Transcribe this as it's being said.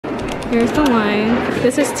Here's the line.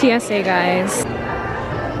 This is TSA, guys.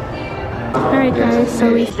 Alright guys,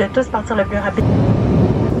 so we... At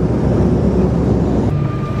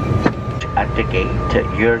the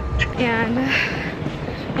gate, you're... And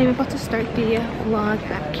I'm about to start the vlog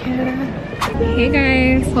back here. Hey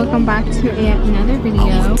guys, welcome back to yet another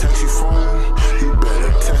video.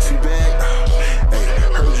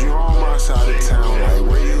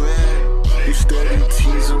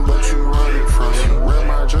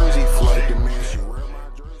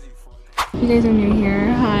 You guys are new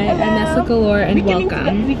here. Hi, I'm Nessa Galore and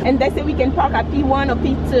welcome. And they say we can park at P1 or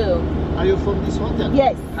P2. Are you from this hotel?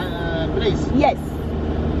 Yes. Place? Yes.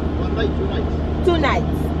 1 night, 2 nights? 2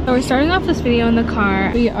 nights. So we're starting off this video in the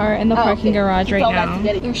car. We are in the parking garage right now.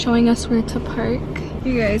 They're showing us where to park.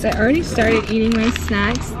 You guys, I already started eating my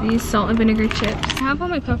snacks. These salt and vinegar chips. I have on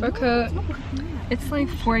my puffer coat. It's like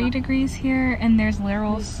 40 degrees here and there's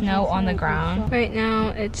literal snow on the ground. Right now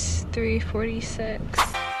it's 3:46.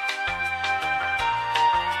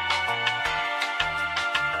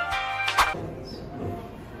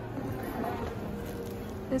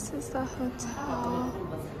 This is the hotel.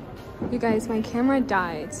 You guys, my camera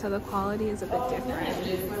died, so the quality is a bit different.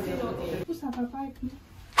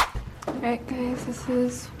 Alright guys, this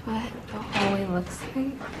is what the hallway looks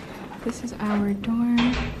like. This is our dorm.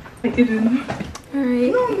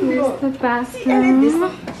 Alright, here's the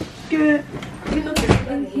bathroom.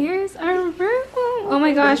 And here's our room. Oh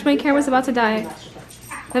my gosh, my camera's about to die.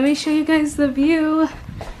 Let me show you guys the view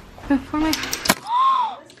before my...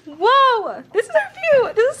 Whoa! This is our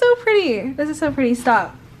view! This is so pretty. This is so pretty.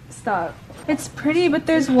 Stop. Stop. It's pretty, but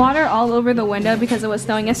there's water all over the window because it was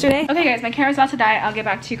snowing yesterday. Okay guys, my camera's about to die. I'll get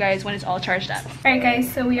back to you guys when it's all charged up. Alright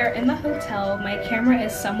guys, so we are in the hotel. My camera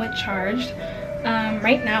is somewhat charged.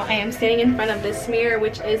 Right now I am standing in front of this mirror,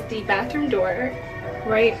 which is the bathroom door.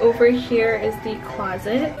 Right over here is the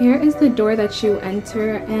closet. Here is the door that you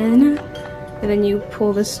enter in, and then you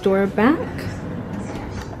pull this door back.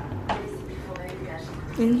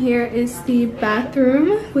 And here is the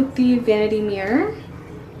bathroom with the vanity mirror.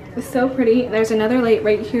 It's so pretty. There's another light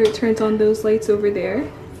right here. It turns on those lights over there.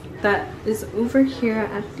 That is over here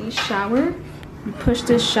at the shower. You push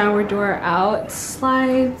this shower door out. It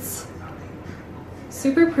slides.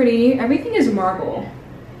 Super pretty. Everything is marble.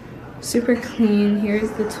 Super clean.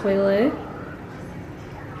 Here's the toilet.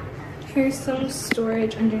 Here's some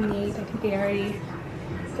storage underneath. I think they already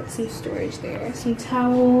put some storage there. Some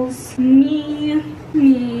towels. Me.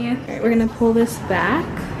 Alright, we're gonna pull this back.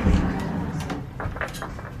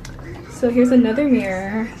 So here's another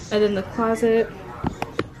mirror, and then the closet.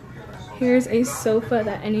 Here's a sofa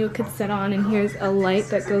that anyone could sit on, and here's a light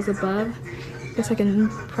that goes above. I guess I can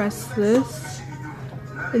press this,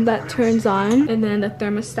 and that turns on, and then the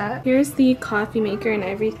thermostat. Here's the coffee maker and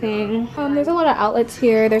everything. There's a lot of outlets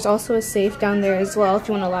here. There's also a safe down there as well if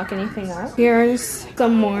you want to lock anything up. Here's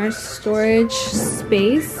some more storage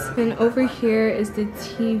space, and over here is the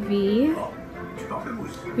TV.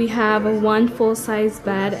 We have one full-size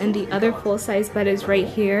bed, and the other full-size bed is right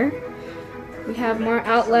here. We have more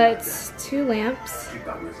outlets, 2 lamps.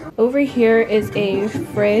 Over here is a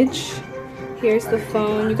fridge. Here's the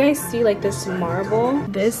phone. You guys see like this marble?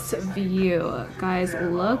 This view, guys,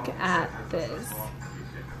 look at this.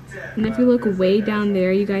 And if you look way down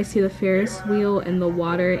there, you guys see the Ferris wheel and the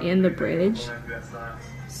water and the bridge.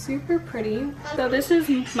 Super pretty. So this is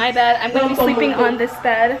my bed. I'm going to be sleeping on this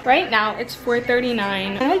bed. Right now it's 4:39.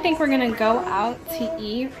 I don't think we're going to go out to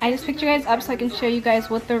eat. I just picked you guys up so I can show you guys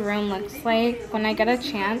what the room looks like when I get a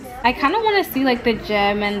chance. I kind of want to see like the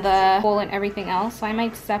gym and the pool and everything else, so I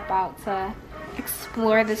might step out to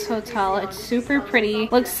explore this hotel. It's super pretty.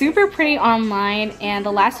 Looks super pretty online, and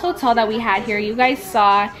the last hotel that we had here, you guys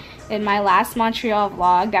saw in my last Montreal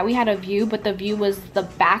vlog that we had a view, but the view was the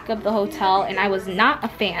back of the hotel and I was not a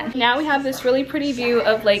fan. Now we have this really pretty view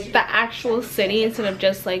of like the actual city instead of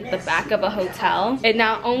just like the back of a hotel. And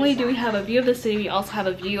not only do we have a view of the city, we also have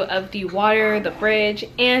a view of the water, the bridge,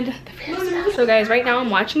 and the Ferris wheel. So guys, right now I'm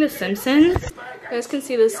watching The Simpsons. You guys can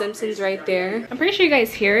see The Simpsons right there. I'm pretty sure you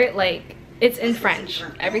guys hear it, like it's in French.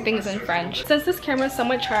 Everything is in French. Since this camera is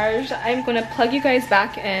somewhat charged, I'm gonna plug you guys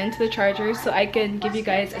back into the charger so I can give you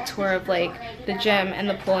guys a tour of like the gym and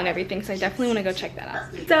the pool and everything. So I definitely wanna go check that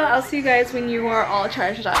out. So I'll see you guys when you are all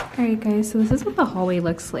charged up. Alright guys, so this is what the hallway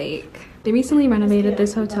looks like. They recently renovated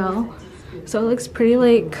this hotel, so it looks pretty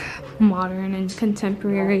like modern and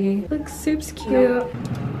contemporary. Looks super cute.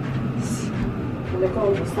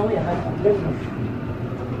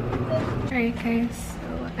 Alright guys.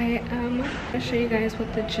 I am gonna show you guys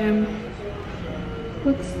what the gym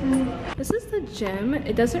looks like. This is the gym.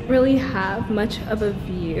 It doesn't really have much of a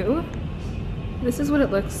view. This is what it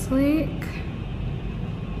looks like.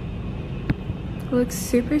 It looks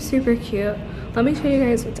super, super cute. Let me show you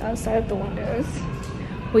guys what's outside of the windows.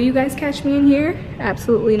 Will you guys catch me in here?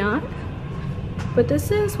 Absolutely not. But this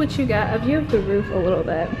is what you get, a view of the roof a little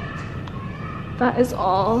bit. That is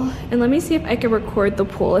all. And let me see if I can record the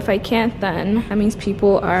pool. If I can't, then that means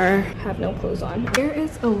people have no clothes on. Here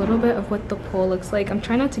is a little bit of what the pool looks like. I'm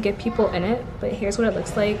trying not to get people in it, but here's what it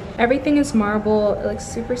looks like. Everything is marble. It looks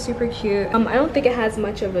super, super cute. I don't think it has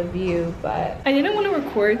much of a view, but I didn't want to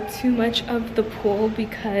record too much of the pool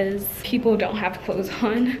because people don't have clothes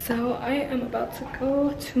on. So I am about to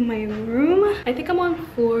go to my room. I think I'm on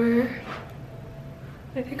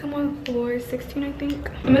floor 16, I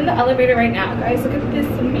think. I'm in the elevator right now, guys. Look at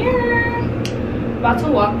this mirror. I'm about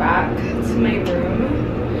to walk back to my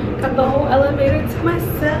room. Got the whole elevator to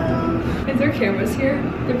myself. Is there cameras here?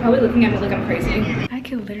 They're probably looking at me like I'm crazy. I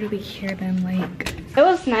can literally hear them like. It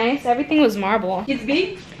was nice. Everything was marble. It's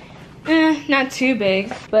big? Not too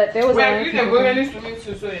big, but there was Well, you can wear any swimming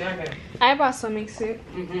suit, so you're not gonna. I brought swimming suit.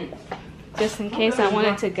 Just in case I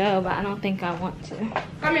wanted to go, but I don't think I want to.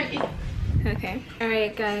 Come and eat. Okay. All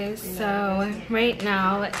right, guys. So right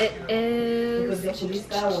now it is.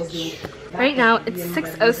 Right now it's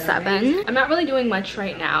 6:07. I'm not really doing much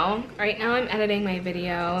right now. Right now I'm editing my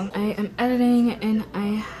video. I am editing, and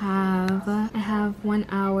I have 1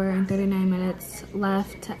 hour and 39 minutes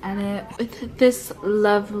left to edit with this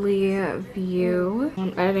lovely view.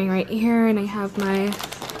 I'm editing right here, and I have my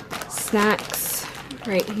snacks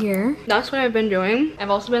right here. That's what I've been doing. I've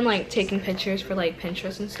also been like taking pictures for like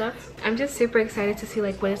Pinterest and stuff. I'm just super excited to see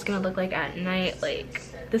like what it's gonna look like at night, like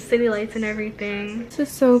the city lights and everything. This is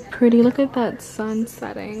so pretty. Look at that sun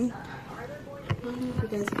setting. I don't know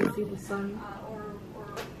if you guys can see the sun.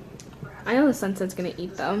 I know the sunset's gonna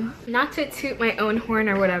eat them. Not to toot my own horn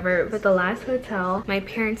or whatever, but the last hotel, my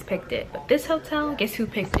parents picked it. But this hotel, guess who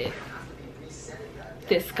picked it?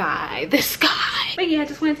 This guy. But yeah, I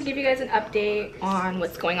just wanted to give you guys an update on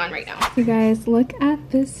what's going on right now. You guys, look at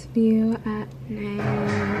this view at night.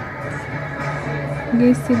 You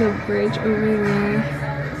guys see the bridge over there.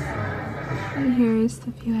 And here's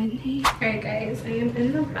the view at night. Alright guys, I am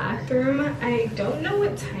in the bathroom. I don't know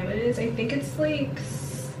what time it is. I think it's like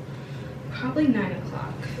probably 9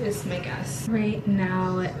 o'clock is my guess. Right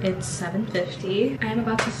now it's 7:50. I'm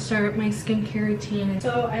about to start my skincare routine.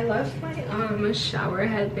 So I left my shower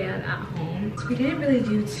headband at home. So we didn't really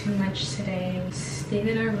do too much today. We stayed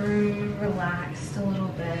in our room, relaxed a little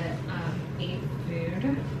bit, ate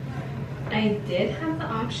food. I did have the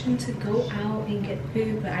option to go out and get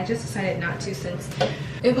food, but I just decided not to since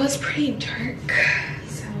it was pretty dark.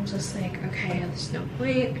 So I was just like, okay, there's no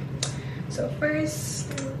point. So first,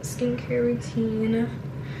 skincare routine.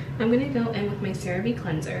 I'm gonna go in with my CeraVe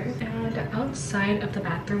cleanser, and outside of the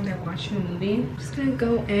bathroom they're watching a movie. I'm just gonna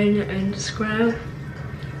go in and scrub.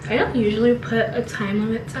 I don't usually put a time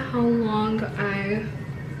limit to how long I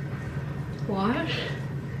wash.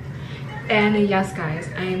 And yes guys,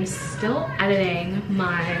 I'm still editing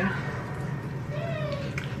my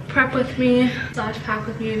prep with me / pack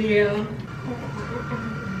with me video.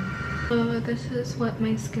 So this is what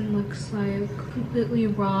my skin looks like, completely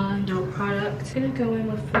raw, no product. I'm gonna go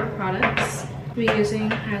in with 4 products. I'm using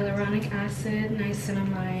hyaluronic acid,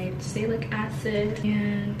 niacinamide, salicylic acid,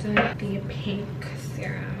 and the pink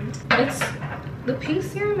serum. The pink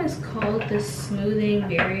serum is called the smoothing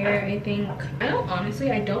barrier, I think. I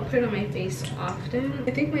don't put it on my face often.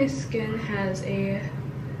 I think my skin has a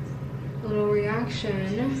little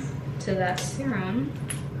reaction to that serum.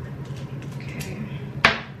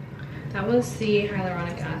 That was the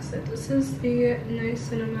hyaluronic acid. This is the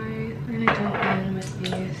niacinamide. I'm gonna go in with the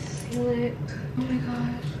salicylic. Oh my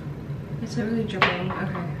gosh. It's not really dripping.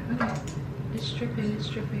 Okay. It's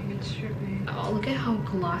dripping. Oh, look at how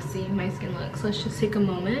glossy my skin looks. Let's just take a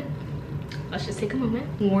moment.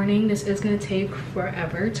 Warning, this is gonna take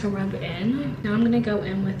forever to rub in. Now I'm gonna go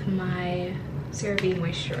in with my CeraVe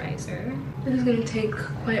moisturizer. This is gonna take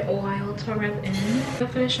quite a while to rub in. I'm gonna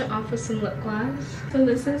finish it off with some lip gloss. So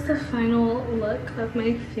this is the final look of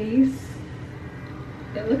my face.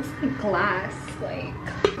 It looks like glass, like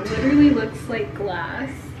literally looks like glass.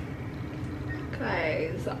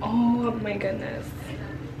 Guys, oh my goodness.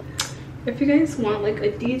 If you guys want like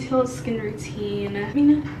a detailed skin routine,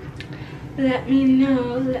 let me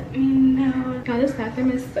know. God, this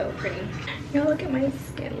bathroom is so pretty. Y'all look at my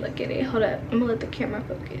skin, look at it. Hold up, I'm gonna let the camera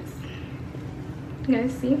focus. You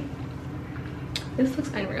guys see? This looks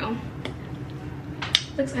unreal.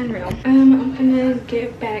 I'm gonna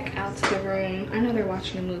get back out to the room. I know they're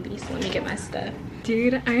watching a movie, so let me get my stuff.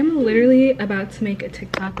 Dude, I'm literally about to make a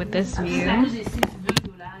TikTok with this view.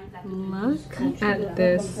 Look at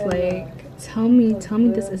this. Like, tell me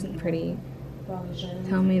this isn't pretty.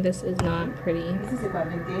 Tell me this is not pretty.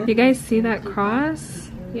 You guys see that cross?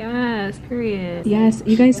 Yes, period. Yes,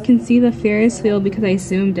 you guys can see the Ferris wheel because I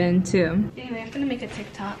zoomed in too. Anyway, I'm gonna make a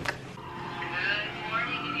TikTok.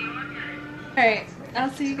 Alright, I'll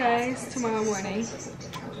see you guys tomorrow morning.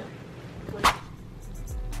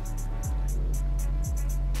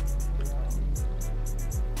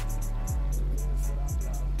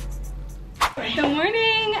 Good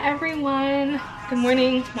morning, everyone. Good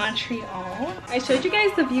morning, Montreal. I showed you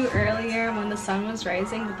guys the view earlier when the sun was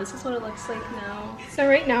rising, but this is what it looks like now. So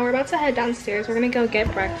right now we're about to head downstairs. We're gonna go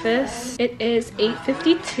get breakfast. It is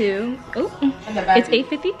 8:52. Oh, it's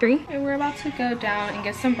 8:53, and we're about to go down and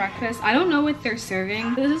get some breakfast. I don't know what they're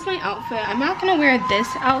serving. This is my outfit. I'm not gonna wear this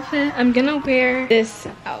outfit. I'm gonna wear this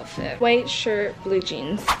outfit. White shirt, blue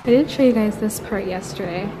jeans. I didn't show you guys this part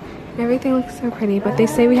yesterday. Everything looks so pretty, but they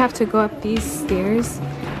say we have to go up these stairs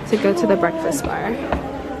to go to the breakfast bar.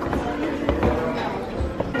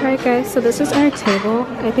 Alright guys, so this is our table.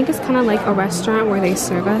 I think it's kind of like a restaurant where they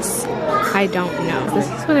serve us. I don't know. This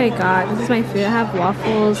is what I got. This is my food. I have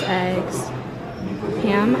waffles, eggs,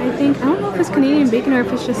 ham, I think. I don't know if it's Canadian bacon or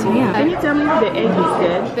if it's just ham. Can you tell me if the egg is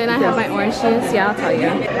good? Then I have my orange juice. Yeah, I'll tell you.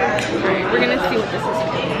 Alright, we're gonna see what this is.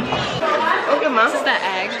 Okay, ma. This is the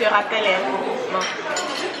egg. Je te rappelle.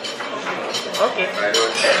 Okay.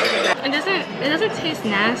 It doesn't taste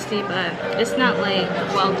nasty, but it's not like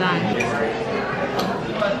well done.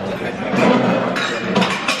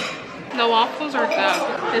 The waffles are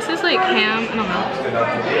good. This is like ham, I don't know.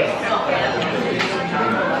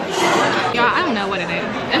 Yeah, I don't know what it is.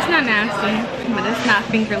 It's not nasty, but it's not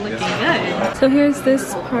finger looking good. So here's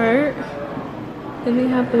this part. Then they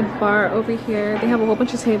have the bar over here. They have a whole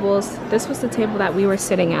bunch of tables. This was the table that we were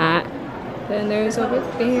sitting at. Then there's over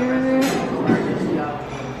there.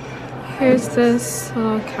 Here's this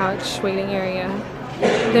little couch waiting area.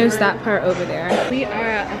 There's that part over there. We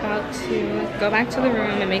are about to go back to the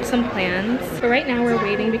room and make some plans. But right now we're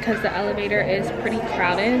waiting because the elevator is pretty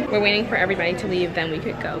crowded. We're waiting for everybody to leave, then we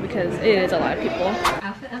could go because it is a lot of people.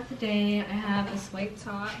 Outfit of the day, I have this white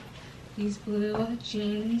top, these blue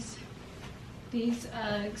jeans, these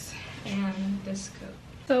Uggs, and this coat.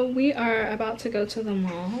 So we are about to go to the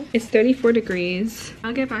mall. It's 34 degrees.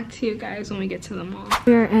 I'll get back to you guys when we get to the mall.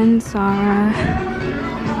 We're in Zara.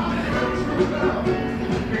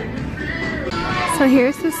 So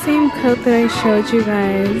here's the same coat that I showed you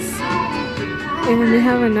guys. And then they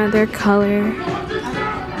have another color.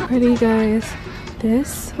 Pretty guys.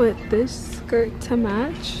 This with this skirt to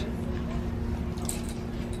match.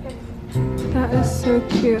 That is so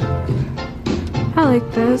cute. I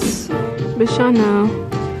like this, but y'all know.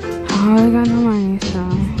 I got no money,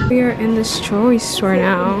 so. We are in this jewelry store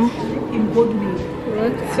now.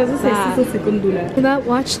 Look at that. That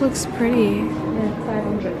watch looks pretty.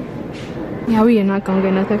 Yeah, we are not gonna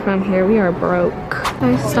get nothing from here. We are broke.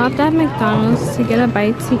 I stopped at McDonald's to get a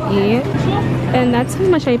bite to eat. And that's how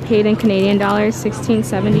much I paid in Canadian dollars,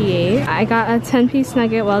 $16.78. I got a 10-piece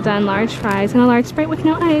nugget, well done, large fries, and a large Sprite with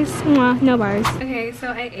no ice. Mwah, no bars. Okay, so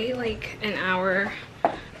I ate like an hour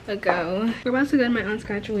ago. We're about to go to my aunt's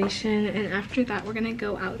graduation, and after that we're gonna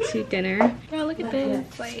go out to dinner. Girl, look at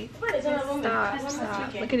this. Like,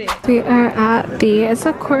 stop. Look at it. We are at it's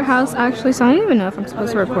a courthouse actually, so I don't even know if I'm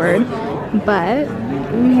supposed to record, but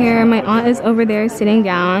I'm here. My aunt is over there sitting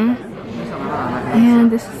down, and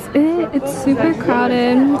this is it. It's super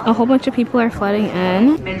crowded. A whole bunch of people are flooding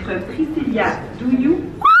in.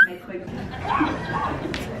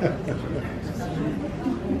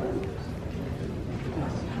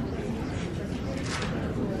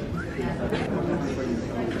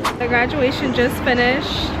 The graduation just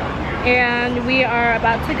finished and we are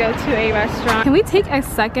about to go to a restaurant. Can we take a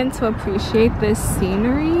second to appreciate this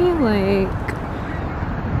scenery? Like,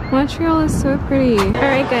 Montreal is so pretty.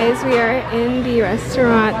 Alright guys, we are in the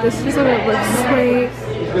restaurant. This is what it looks like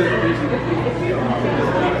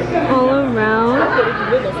all around.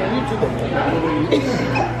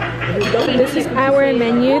 This is our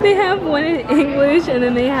menu. They have one in English and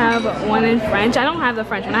then they have one in French. I don't have the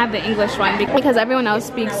French one, I have the English one because everyone else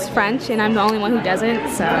speaks French and I'm the only one who doesn't,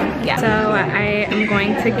 so yeah. So I am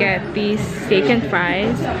going to get the steak and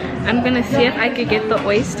fries. I'm gonna see if I could get the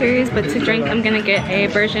oysters, but to drink I'm gonna get a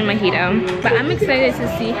virgin mojito. But I'm excited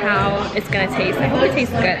to see how it's gonna taste. I hope it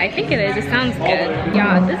tastes good. I think it is, it sounds good.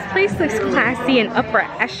 Yeah, this place looks classy and upper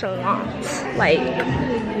echelon. Like,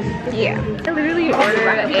 yeah. I literally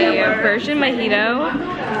ordered a virgin mojito.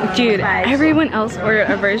 Dude, everyone else ordered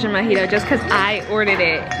a virgin mojito just because I ordered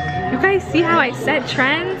it. You guys see how I set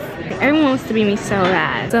trends? Everyone wants to be me so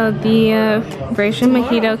bad. So the version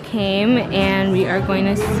mojito came and we are going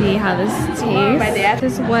to see how this tastes.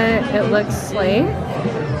 This is what it looks like.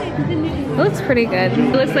 It looks pretty good.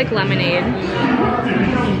 It looks like lemonade.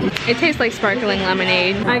 It tastes like sparkling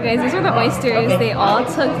lemonade. Alright guys, these are the oysters. They all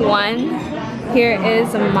took one. Here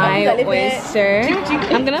is my oyster.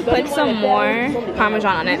 I'm gonna put some more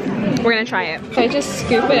Parmesan on it. We're gonna try it. So I just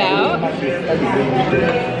scoop it out.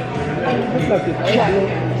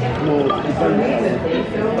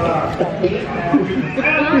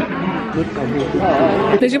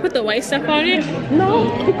 Did you put the white stuff on it? No,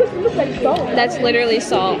 because it looks like salt. That's literally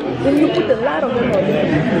salt. When you put the lot of them on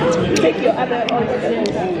there, take your other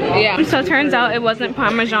Yeah. So it turns out it wasn't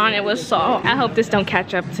Parmesan, it was salt. I hope this don't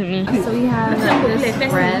catch up to me. So we have this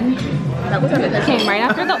bread. It came right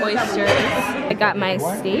after the oysters. I got my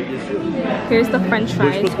steak. Here's the French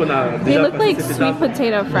fries. They look like sweet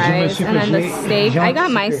potato fries. And then the steak. I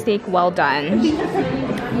got my steak well done.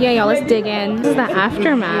 Yeah, y'all, let's dig in. This is the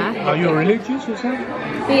aftermath. Are you religious or something?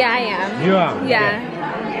 Yeah, I am. You are? Yeah.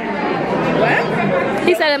 What?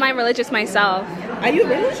 He said, am I religious myself? Are you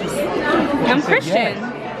religious? I'm Christian.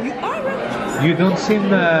 You are religious. You don't seem...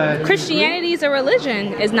 Christianity is a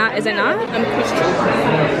religion, is it not? I'm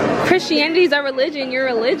Christian. Christianity is a religion, you're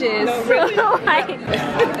religious. No, really?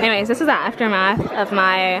 Anyways, this is the aftermath of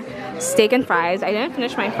my steak and fries. I didn't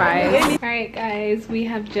finish my fries. Alright guys, we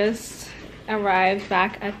have just arrived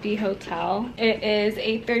back at the hotel. It is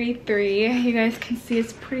 8:33. You guys can see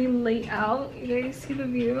it's pretty late out. You guys see the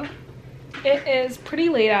view? It is pretty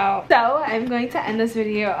late out. So I'm going to end this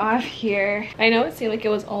video off here. I know it seemed like it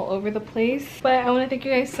was all over the place, but I want to thank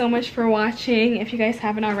you guys so much for watching. If you guys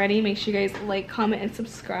haven't already, make sure you guys like, comment, and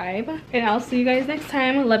subscribe. And I'll see you guys next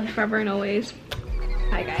time. Love you forever and always.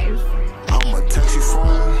 Bye guys. I'ma text you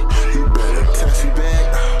phone, you better text me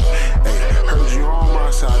back. Hey, heard you on my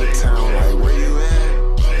side of town, like where you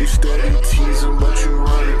at? You steady teasing, but you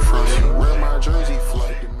running from me. Where my jersey flag?